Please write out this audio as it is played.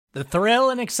The thrill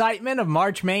and excitement of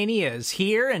March Mania is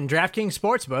here, and DraftKings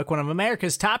Sportsbook, one of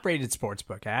America's top-rated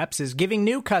sportsbook apps, is giving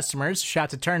new customers a shot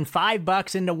to turn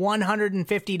 $5 into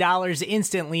 $150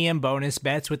 instantly in bonus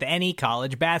bets with any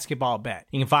college basketball bet.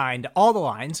 You can find all the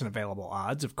lines and available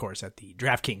odds, of course, at the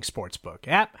DraftKings Sportsbook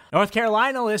app. North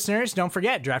Carolina listeners, don't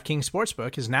forget, DraftKings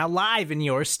Sportsbook is now live in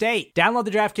your state. Download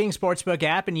the DraftKings Sportsbook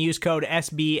app and use code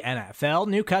SBNFL.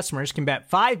 New customers can bet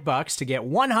 $5 to get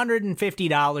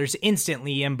 $150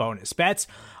 instantly in bonus bets,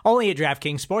 only at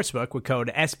DraftKings Sportsbook with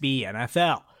code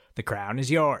SBNFL. The crown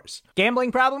is yours.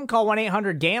 Gambling problem? Call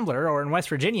 1-800-GAMBLER, or in West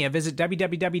Virginia, visit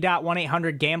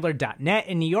www.1800gambler.net.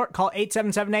 In New York, call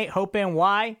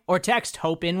 877-8-HOPE-NY or text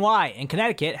HOPE-NY. In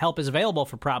Connecticut, help is available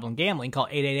for problem gambling. Call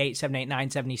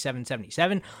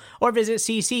 888-789-7777 or visit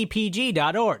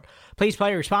ccpg.org. Please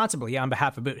play responsibly on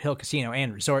behalf of Boot Hill Casino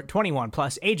and Resort. 21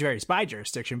 plus, age varies by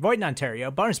jurisdiction. Void in Ontario.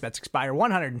 Bonus bets expire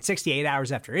 168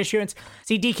 hours after issuance.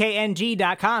 See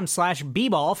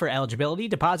dkng.com/bball for eligibility,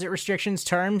 deposit restrictions,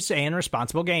 terms, and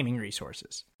responsible gaming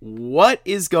resources. What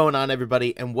is going on,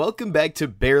 everybody, and welcome back to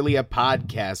Barely a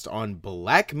Podcast on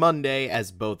Black Monday,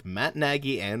 as both Matt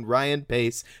Nagy and Ryan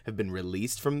Pace have been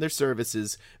released from their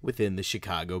services within the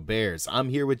Chicago Bears. I'm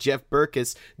here with Jeff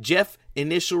Berkus. Jeff,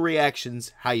 initial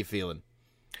reactions, how you feeling?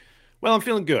 Well, I'm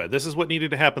feeling good. This is what needed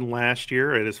to happen last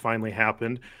year. It has finally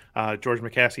happened. George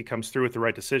McCaskey comes through with the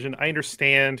right decision. I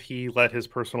understand he let his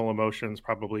personal emotions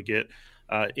probably get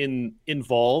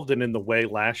involved and in the way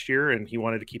last year, and he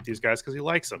wanted to keep these guys because he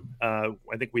likes them. I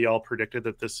think we all predicted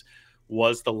that this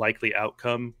was the likely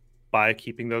outcome by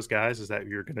keeping those guys, is that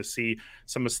you're going to see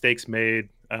some mistakes made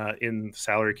in the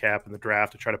salary cap and the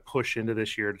draft to try to push into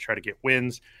this year to try to get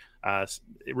wins.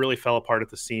 It really fell apart at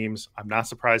the seams. I'm not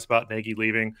surprised about Nagy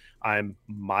leaving. I'm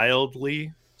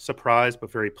mildly surprised,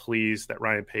 but very pleased that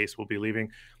Ryan Pace will be leaving.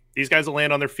 These guys will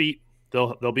land on their feet.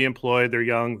 They'll be employed. They're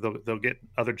young. They'll get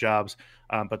other jobs,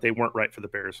 but they weren't right for the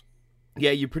Bears.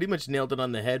 Yeah, you pretty much nailed it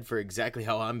on the head for exactly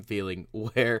how I'm feeling,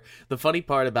 where the funny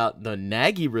part about the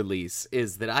Nagy release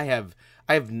is that I have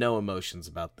no emotions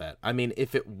about that. I mean,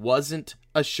 if it wasn't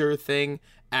a sure thing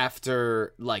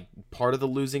after, like, part of the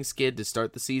losing skid to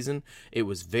start the season, it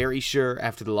was very sure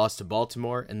after the loss to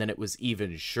Baltimore, and then it was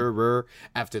even surer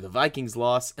after the Vikings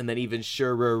loss, and then even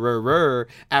surer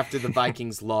after the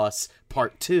Vikings loss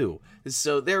part 2.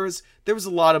 So there was a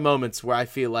lot of moments where I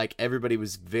feel like everybody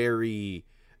was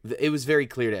it was very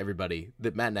clear to everybody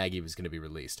that Matt Nagy was going to be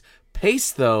released. Pace,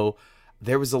 though,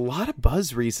 there was a lot of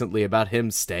buzz recently about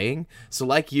him staying. So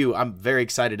like you, I'm very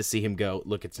excited to see him go.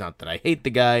 Look, it's not that I hate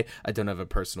the guy. I don't have a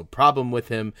personal problem with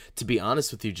him. To be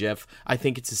honest with you, Jeff, I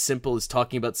think it's as simple as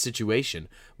talking about situation.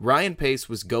 Ryan Pace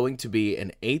was going to be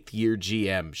an 8th-year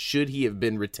GM should he have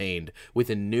been retained with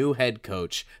a new head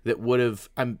coach that would have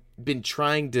been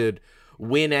trying to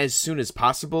win as soon as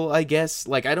possible, I guess.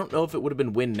 Like, I don't know if it would have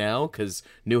been win now because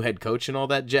new head coach and all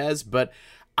that jazz, but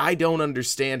I don't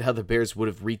understand how the Bears would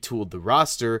have retooled the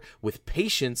roster with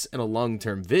patience and a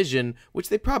long-term vision, which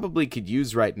they probably could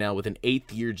use right now with an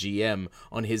 8th-year GM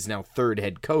on his now 3rd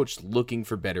head coach looking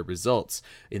for better results.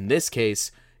 In this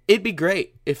case, it'd be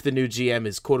great if the new GM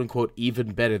is quote-unquote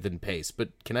even better than Pace, but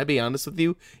can I be honest with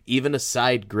you? Even a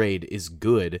side grade is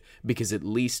good, because at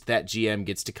least that GM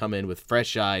gets to come in with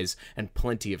fresh eyes and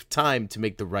plenty of time to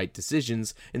make the right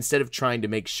decisions, instead of trying to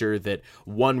make sure that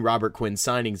one Robert Quinn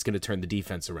signing is going to turn the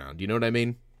defense around. You know what I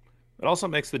mean? It also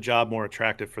makes the job more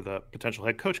attractive for the potential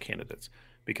head coach candidates,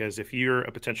 because if you're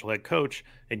a potential head coach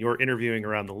and you're interviewing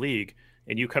around the league,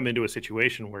 and you come into a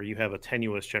situation where you have a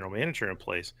tenuous general manager in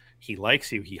place, he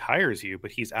likes you, he hires you,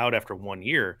 but he's out after 1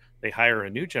 year, they hire a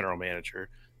new general manager,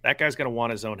 that guy's going to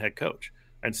want his own head coach.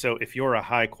 And so if you're a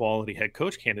high-quality head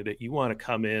coach candidate, you want to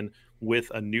come in with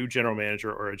a new general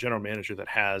manager or a general manager that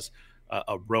has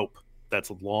a rope that's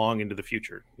long into the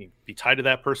future. You be tied to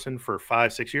that person for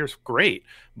 5-6 years, great,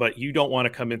 but you don't want to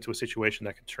come into a situation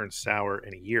that can turn sour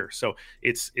in a year. So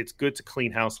it's good to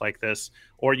clean house like this,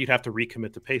 or you'd have to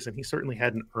recommit to Pace, and he certainly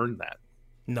hadn't earned that.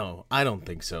 No, I don't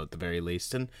think so, at the very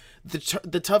least. And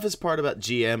the toughest part about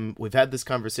GM, we've had this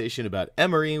conversation about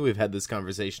Emery, we've had this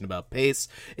conversation about Pace,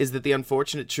 is that the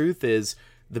unfortunate truth is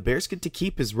the Bears get to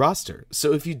keep his roster.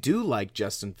 So if you do like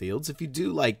Justin Fields, if you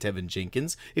do like Tevin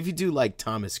Jenkins, if you do like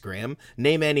Thomas Graham,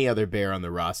 name any other Bear on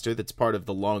the roster that's part of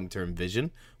the long-term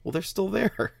vision, well, they're still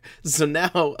there. So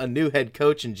now a new head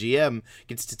coach and GM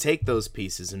gets to take those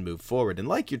pieces and move forward. And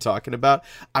like you're talking about,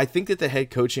 I think that the head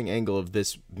coaching angle of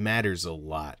this matters a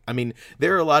lot. I mean,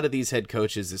 there are a lot of these head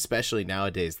coaches, especially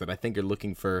nowadays, that I think are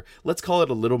looking for, let's call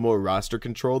it a little more roster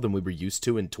control than we were used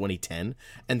to in 2010.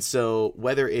 And so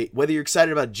whether you're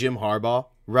excited about Jim Harbaugh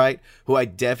right? Who I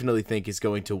definitely think is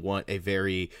going to want a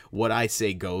very what I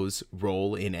say goes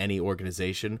role in any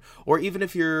organization. Or even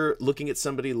if you're looking at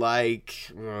somebody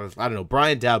like, I don't know,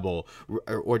 Brian Daboll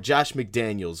or Josh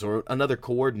McDaniels or another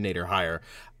coordinator hire,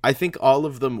 I think all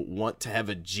of them want to have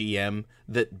a GM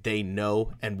that they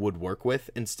know and would work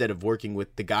with instead of working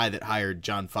with the guy that hired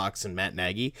John Fox and Matt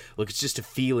Nagy. Look, it's just a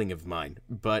feeling of mine.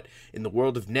 But in the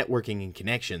world of networking and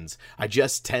connections, I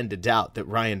just tend to doubt that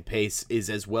Ryan Pace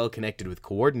is as well connected with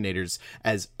coordinators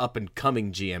as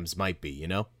up-and-coming GMs might be, you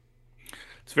know?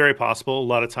 It's very possible. A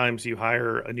lot of times you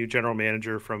hire a new general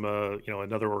manager from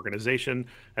another organization,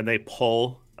 and they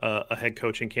pull a head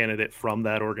coaching candidate from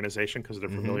that organization because they're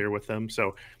familiar with them.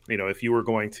 So, if you were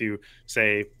going to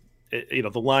say,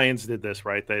 the Lions did this,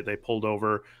 right? They pulled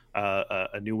over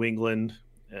a New England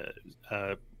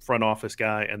front office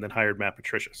guy and then hired Matt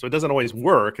Patricia. So it doesn't always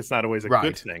work. It's not always a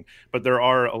good thing, but there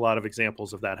are a lot of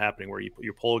examples of that happening where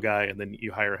you pull a guy and then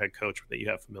you hire a head coach that you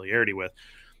have familiarity with.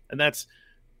 And that's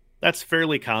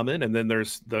fairly common. And then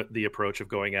there's the approach of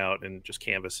going out and just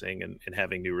canvassing and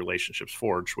having new relationships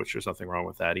forged, which there's nothing wrong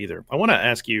with that either. I want to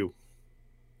ask you,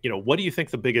 what do you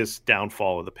think the biggest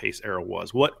downfall of the Pace era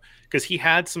was? Because he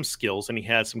had some skills and he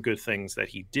had some good things that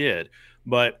he did,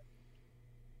 but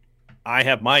I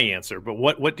have my answer. But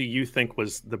what do you think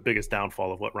was the biggest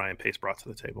downfall of what Ryan Pace brought to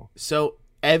the table? So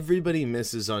everybody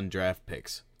misses on draft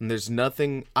picks. And there's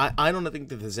nothing, I don't think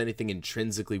that there's anything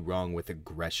intrinsically wrong with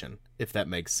aggression, if that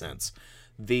makes sense.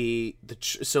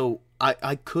 So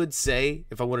I could say,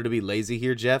 if I wanted to be lazy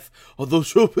here, Jeff, the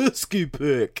Trubisky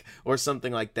pick or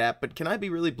something like that. But can I be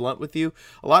really blunt with you?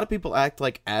 A lot of people act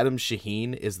like Adam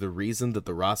Shaheen is the reason that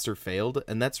the roster failed,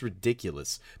 and that's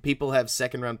ridiculous. People have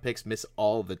second-round picks miss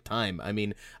all the time. I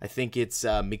mean, I think it's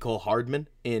Mecole Hardman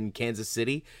in Kansas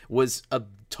City was a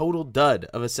total dud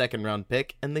of a second-round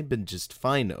pick, and they've been just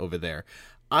fine over there.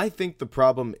 I think the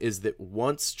problem is that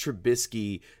once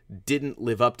Trubisky didn't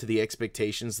live up to the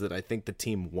expectations that I think the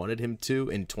team wanted him to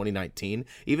in 2019,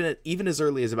 even as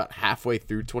early as about halfway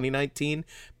through 2019,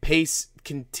 Pace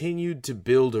continued to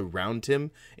build around him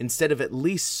instead of at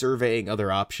least surveying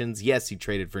other options. Yes, he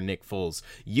traded for Nick Foles.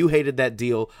 You hated that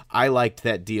deal. I liked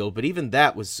that deal. But even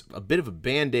that was a bit of a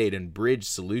Band-Aid and bridge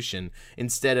solution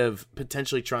instead of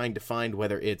potentially trying to find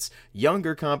whether it's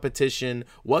younger competition,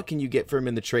 what can you get for him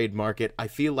in the trade market. I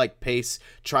feel like Pace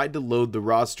tried to load the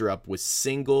roster up with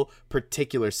single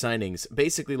particular signings,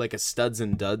 basically like a studs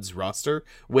and duds roster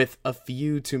with a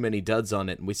few too many duds on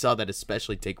it. And we saw that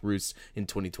especially take roost in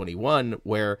 2021,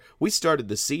 where we started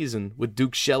the season with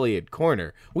Duke Shelley at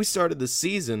corner. We started the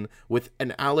season with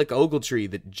an Alec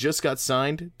Ogletree that just got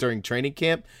signed during training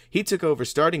camp. He took over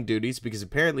starting duties because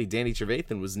apparently Danny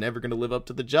Trevathan was never going to live up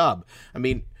to the job. I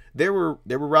mean, there were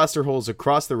roster holes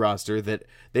across the roster that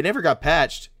they never got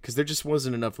patched because there just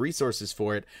wasn't enough resources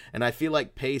for it. And I feel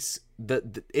like Pace,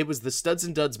 it was the studs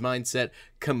and duds mindset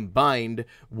combined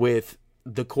with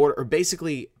the quarter, or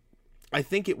basically, I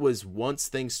think it was once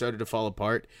things started to fall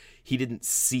apart, he didn't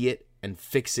see it and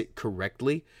fix it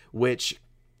correctly, which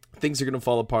things are going to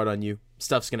fall apart on you.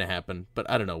 Stuff's going to happen. But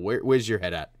I don't know. Where's your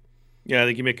head at? Yeah, I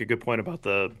think you make a good point about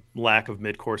the lack of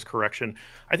mid-course correction.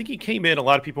 I think he came in, a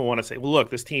lot of people want to say, well, look,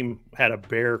 this team had a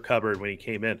bare cupboard when he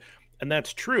came in. And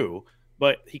that's true,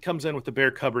 but he comes in with the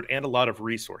bare cupboard and a lot of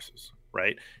resources,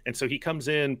 right? And so he comes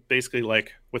in basically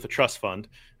like with a trust fund,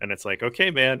 and it's like,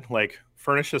 okay, man, like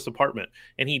furnish this apartment.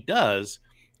 And he does,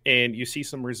 and you see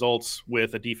some results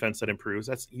with a defense that improves.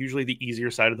 That's usually the easier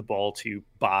side of the ball to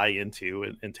buy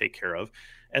into and take care of.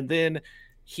 And then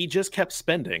he just kept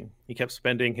spending. He kept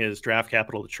spending his draft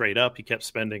capital to trade up. He kept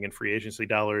spending in free agency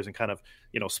dollars and kind of,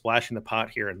 splashing the pot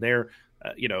here and there.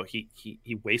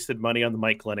 He wasted money on the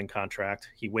Mike Glennon contract.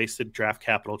 He wasted draft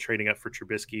capital trading up for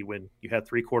Trubisky when you had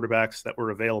three quarterbacks that were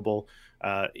available,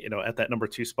 at that number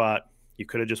 2 spot. You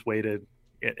could have just waited,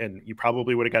 and you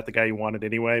probably would have got the guy you wanted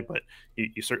anyway, but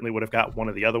you certainly would have got one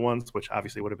of the other ones, which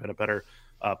obviously would have been a better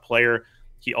player.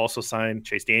 He also signed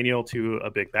Chase Daniel to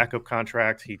a big backup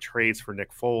contract. He trades for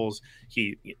Nick Foles.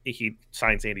 He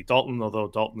signs Andy Dalton, although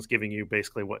Dalton's giving you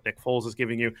basically what Nick Foles is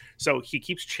giving you. So he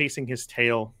keeps chasing his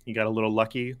tail. He got a little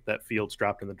lucky that Fields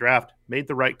dropped in the draft, made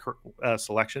the right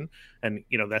selection, and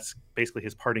that's basically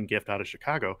his parting gift out of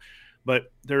Chicago.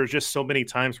 But there are just so many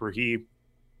times where he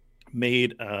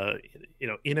made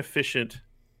inefficient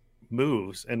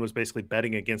moves and was basically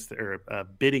bidding against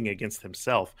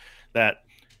himself that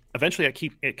eventually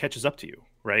it catches up to you,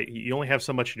 right? You only have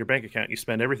so much in your bank account. You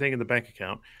spend everything in the bank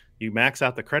account. You max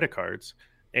out the credit cards,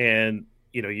 and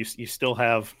you still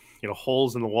have,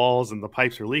 holes in the walls and the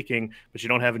pipes are leaking, but you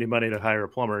don't have any money to hire a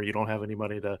plumber. You don't have any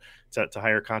money to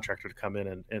hire a contractor to come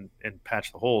in and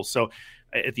patch the holes. So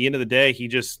at the end of the day, he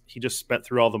just spent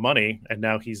through all the money, and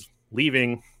now he's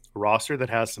leaving a roster that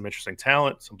has some interesting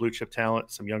talent, some blue chip talent,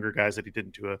 some younger guys that he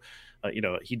didn't do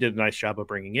he did a nice job of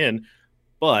bringing in,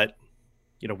 but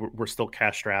we're still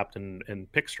cash strapped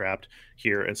and pick strapped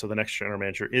here. And so the next general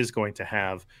manager is going to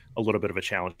have a little bit of a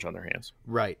challenge on their hands.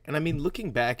 Right. And I mean,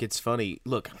 looking back, it's funny.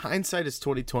 Look, hindsight is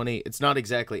 2020. It's not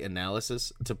exactly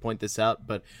analysis to point this out,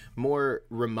 but more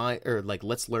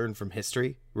let's learn from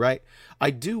history. Right. I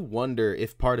do wonder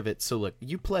if part of it. So look,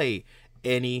 you play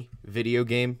any video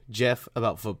game, Jeff,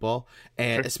 about football,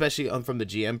 and especially from the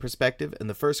GM perspective, and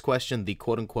the first question the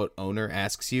quote-unquote owner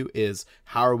asks you is,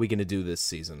 how are we going to do this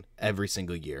season every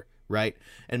single year, right?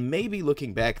 And maybe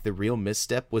looking back, the real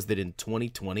misstep was that in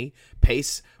 2020,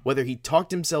 Pace, whether he talked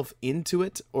himself into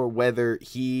it or whether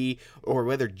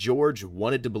George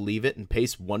wanted to believe it and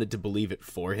Pace wanted to believe it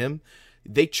for him,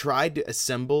 they tried to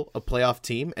assemble a playoff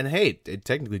team, and hey, it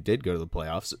technically did go to the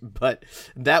playoffs, but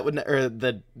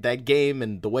that game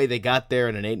and the way they got there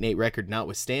and an 8-8 record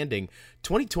notwithstanding,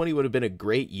 2020 would have been a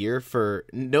great year for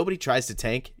nobody tries to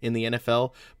tank in the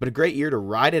NFL, but a great year to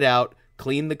ride it out,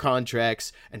 clean the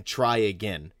contracts, and try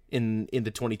again in the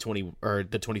 2020 or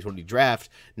the 2020 draft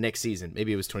next season.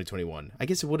 Maybe it was 2021. I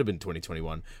guess it would have been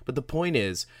 2021. But the point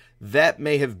is, that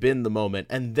may have been the moment.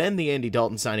 And then the Andy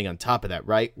Dalton signing on top of that,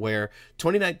 right? Where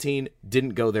 2019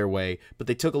 didn't go their way, but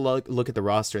they took a look at the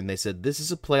roster and they said, this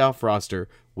is a playoff roster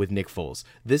with Nick Foles.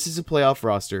 This is a playoff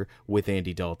roster with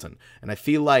Andy Dalton. And I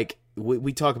feel like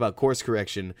we talk about course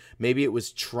correction. Maybe it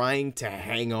was trying to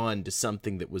hang on to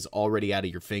something that was already out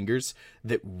of your fingers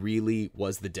that really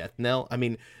was the death knell. I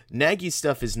mean, Nagy's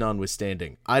stuff is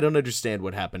notwithstanding. I don't understand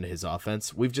what happened to his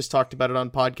offense. We've just talked about it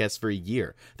on podcasts for a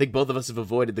year. I think both of us have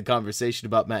avoided the conversation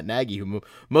about Matt Nagy, who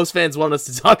most fans want us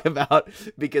to talk about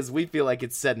because we feel like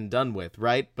it's said and done with,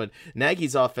 right? But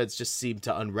Nagy's offense just seemed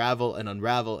to unravel and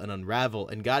unravel and unravel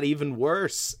and got even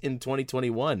worse in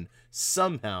 2021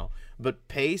 somehow. But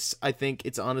Pace, I think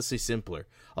it's honestly simpler.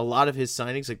 A lot of his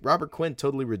signings, like Robert Quinn,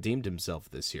 totally redeemed himself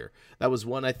this year. That was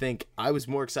one I think I was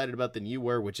more excited about than you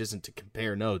were, which isn't to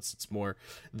compare notes. It's more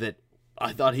that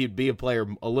I thought he'd be a player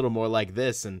a little more like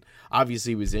this, and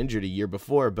obviously he was injured a year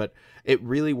before, but it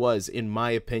really was, in my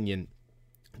opinion,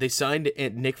 they signed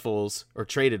Nick Foles, or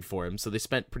traded for him, so they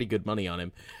spent pretty good money on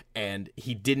him, and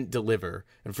he didn't deliver.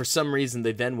 And for some reason,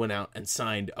 they then went out and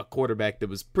signed a quarterback that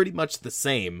was pretty much the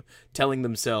same, telling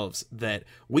themselves that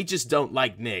we just don't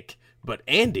like Nick, but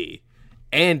Andy's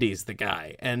the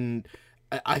guy. And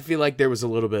I feel like there was a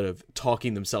little bit of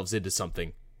talking themselves into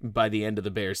something by the end of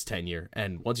the Bears' tenure,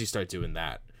 and once you start doing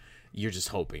that, you're just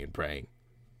hoping and praying.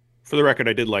 For the record,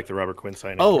 I did like the Robert Quinn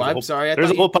signing. Oh, I'm sorry. There's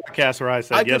a whole podcast where I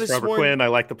said, yes, Robert Quinn, I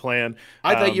like the plan.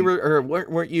 I thought you were, or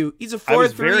weren't you? He's a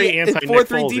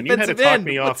 4-3 defensive end.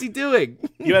 What's he doing?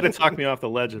 You had to talk me off the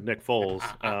ledge of Nick Foles.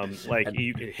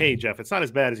 Hey, Jeff, it's not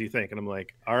as bad as you think. And I'm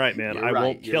like, all right, man, I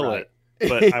won't kill it,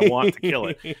 but I want to kill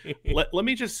it. Let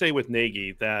me just say with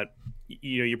Nagy that,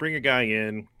 you bring a guy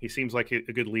in, he seems like a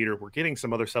good leader. We're getting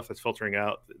some other stuff that's filtering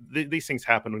out. These things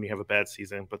happen when you have a bad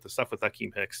season, but the stuff with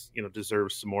Akeem Hicks,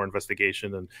 deserves some more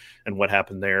investigation and what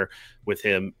happened there with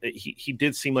him. He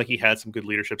did seem like he had some good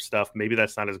leadership stuff. Maybe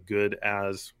that's not as good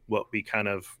as what we kind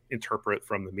of interpret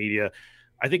from the media.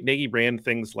 I think Nagy ran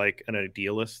things like an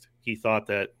idealist. He thought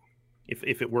that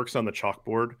if it works on the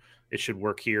chalkboard, it should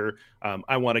work here.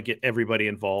 I want to get everybody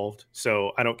involved.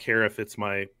 So I don't care if it's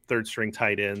my third string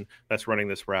tight end that's running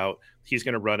this route. He's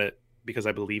going to run it because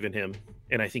I believe in him.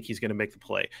 And I think he's going to make the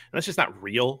play. And that's just not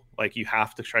real. Like, you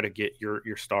have to try to get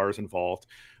your stars involved.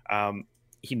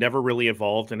 He never really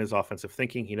evolved in his offensive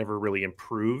thinking. He never really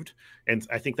improved. And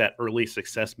I think that early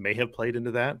success may have played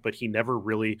into that, but he never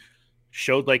really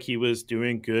showed like he was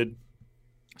doing good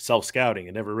self-scouting.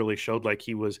 It never really showed like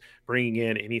he was bringing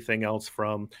in anything else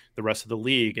from the rest of the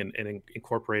league and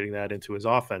incorporating that into his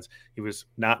offense. He was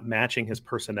not matching his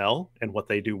personnel and what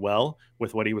they do well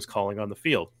with what he was calling on the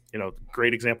field.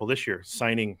 Great example this year,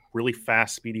 signing really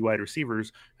fast, speedy wide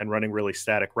receivers and running really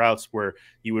static routes where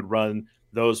you would run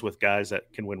those with guys that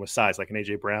can win with size, like an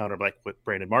A.J. Brown or like what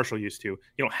Brandon Marshall used to. You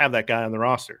don't have that guy on the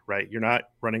roster, right? You're not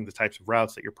running the types of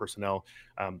routes that your personnel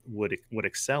would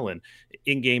excel in.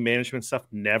 In-game management stuff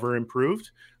never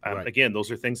improved. Right. Again, those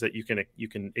are things that you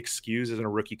can excuse as a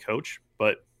rookie coach,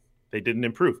 but they didn't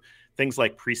improve. Things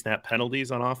like pre-snap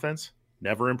penalties on offense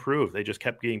never improved. They just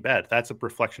kept getting bad. That's a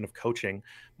reflection of coaching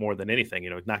more than anything,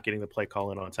 not getting the play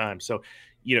call in on time. So,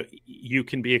 you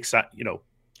can be excited,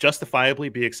 justifiably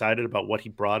be excited about what he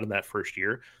brought in that first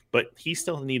year. but he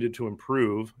still needed to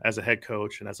improve as a head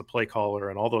coach and as a play caller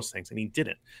and all those things, and he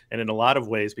didn't. And in a lot of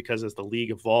ways, because as the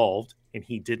league evolved and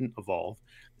he didn't evolve,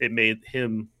 it made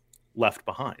him left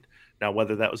behind. Now,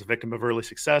 whether that was a victim of early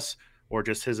success or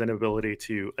just his inability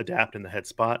to adapt in the head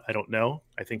spot, I don't know.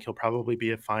 I think he'll probably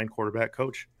be a fine quarterback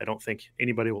coach. I don't think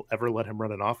anybody will ever let him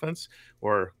run an offense,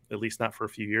 or at least not for a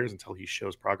few years until he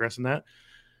shows progress in that.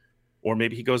 Or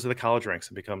maybe he goes to the college ranks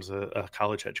and becomes a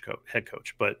college head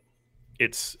coach. But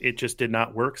it just did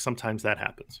not work. Sometimes that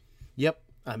happens. Yep.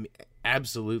 I mean,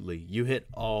 absolutely. You hit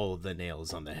all the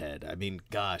nails on the head. I mean,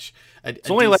 gosh. It's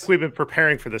only like we've been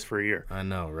preparing for this for a year. I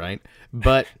know, right?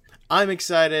 But I'm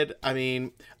excited. I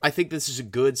mean, I think this is a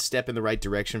good step in the right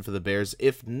direction for the Bears.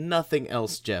 If nothing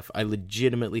else, Jeff, I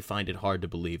legitimately find it hard to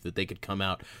believe that they could come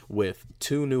out with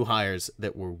 2 new hires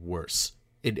that were worse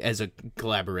as a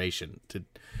collaboration. To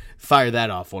fire that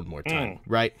off one more time,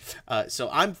 right? So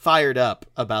I'm fired up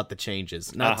about the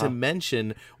changes. Not to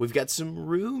mention, we've got some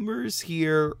rumors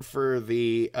here for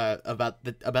the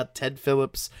about Ted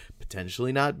Phillips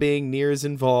potentially not being near as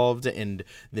involved, and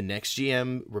the next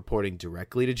GM reporting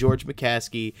directly to George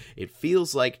McCaskey. It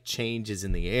feels like change is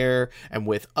in the air, and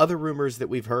with other rumors that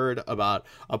we've heard about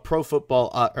a pro football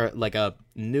or like a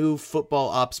new football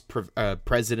ops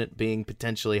president being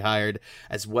potentially hired,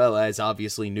 as well as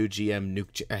obviously new GM, new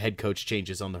head coach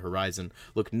changes on the horizon.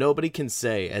 Look, nobody can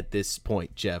say at this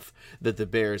point, Jeff, that the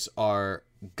Bears are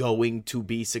going to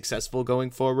be successful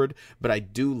going forward, but I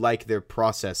do like their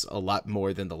process a lot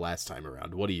more than the last time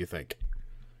around. What do you think?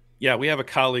 Yeah, we have a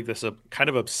colleague that's kind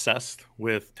of obsessed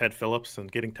with Ted Phillips and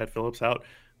getting Ted Phillips out.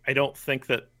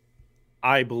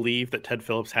 I believe that Ted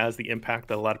Phillips has the impact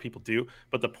that a lot of people do,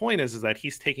 but the point is that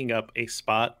he's taking up a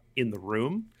spot in the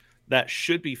room that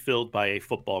should be filled by a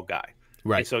football guy.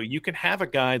 Right. And so you can have a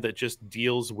guy that just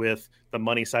deals with the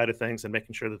money side of things and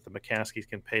making sure that the McCaskies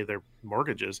can pay their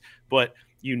mortgages, but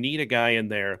you need a guy in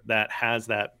there that has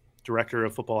that director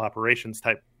of football operations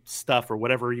type stuff or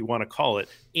whatever you want to call it,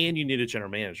 and you need a general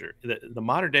manager. The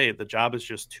modern day, the job is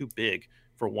just too big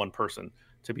for one person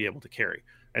to be able to carry.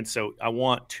 And so I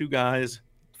want 2 guys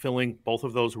filling both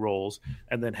of those roles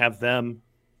and then have them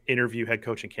interview head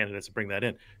coaching candidates and bring that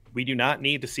in. We do not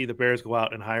need to see the Bears go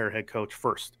out and hire a head coach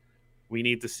first. We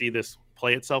need to see this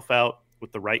play itself out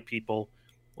with the right people.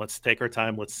 Let's take our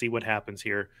time. Let's see what happens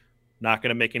here. Not going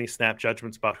to make any snap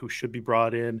judgments about who should be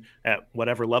brought in at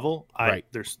whatever level. Right.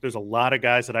 There's a lot of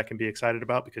guys that I can be excited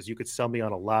about because you could sell me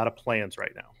on a lot of plans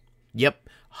right now. Yep,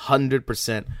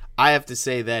 100%. I have to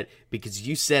say that because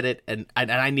you said it, and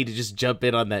I need to just jump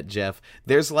in on that, Jeff.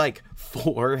 There's like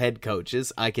 4 head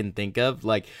coaches I can think of.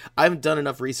 Like, I haven't done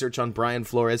enough research on Brian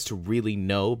Flores to really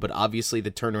know, but obviously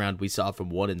the turnaround we saw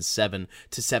from 1-7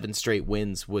 to 7 straight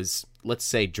wins was, let's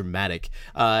say, dramatic.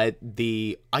 I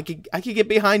could get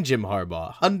behind Jim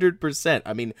Harbaugh 100%.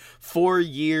 I mean, 4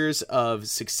 years of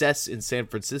success in San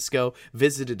Francisco,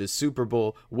 visited a Super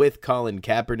Bowl with Colin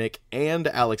Kaepernick and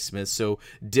Alex Smith. So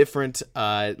different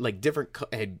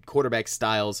quarterback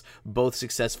styles, both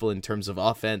successful in terms of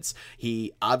offense.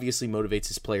 He obviously motivates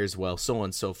his players well, so on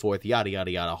and so forth. Yada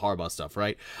yada yada. Harbaugh stuff,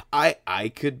 right?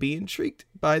 I could be intrigued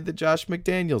by the Josh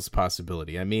McDaniels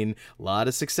possibility. I mean, a lot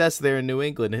of success there in New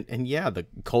England, and yeah, the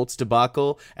Colts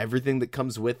debacle, everything that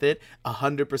comes with it,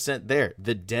 100% there.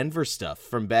 The Denver stuff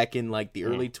from back in like the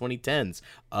early 2010s,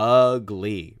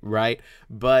 ugly, right?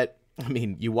 But I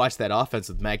mean, you watch that offense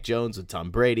with Mac Jones, with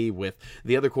Tom Brady, with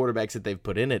the other quarterbacks that they've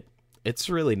put in it. It's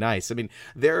really nice. I mean,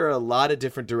 there are a lot of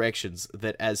different directions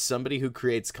that, as somebody who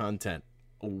creates content,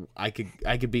 I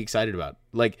could be excited about.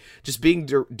 Like, just being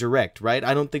direct, right?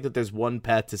 I don't think that there's one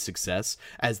path to success.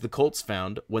 As the Colts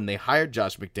found when they hired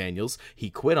Josh McDaniels, he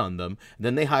quit on them.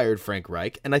 Then they hired Frank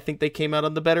Reich, and I think they came out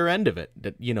on the better end of it.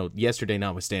 You know, yesterday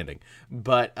notwithstanding.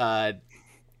 But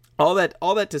all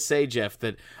that to say, Jeff,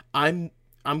 that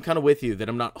I'm kind of with you that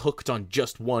I'm not hooked on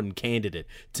just one candidate.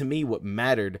 To me, what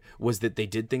mattered was that they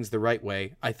did things the right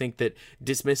way. I think that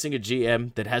dismissing a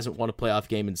GM that hasn't won a playoff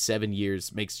game in 7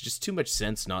 years makes just too much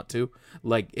sense not to.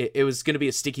 Like, it was going to be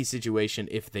a sticky situation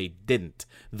if they didn't,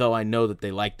 though I know that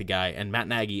they like the guy, and Matt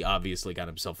Nagy obviously got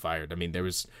himself fired. I mean, there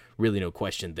was really no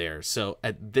question there. So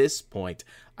at this point,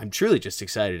 I'm truly just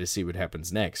excited to see what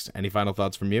happens next. Any final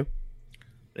thoughts from you?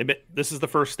 This is the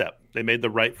first step. They made the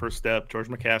right first step. George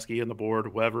McCaskey and the board,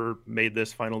 whoever made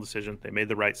this final decision, they made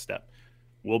the right step.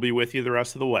 We'll be with you the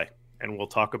rest of the way, and we'll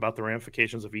talk about the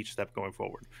ramifications of each step going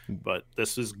forward. But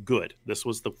this is good. This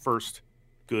was the first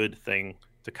good thing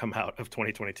to come out of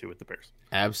 2022 with the Bears.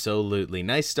 Absolutely.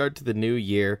 Nice start to the new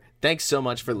year. Thanks so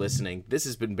much for listening. This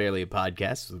has been Barely a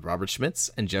Podcast with Robert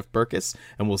Schmitz and Jeff Berkus,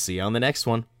 and we'll see you on the next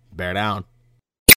one. Bear down.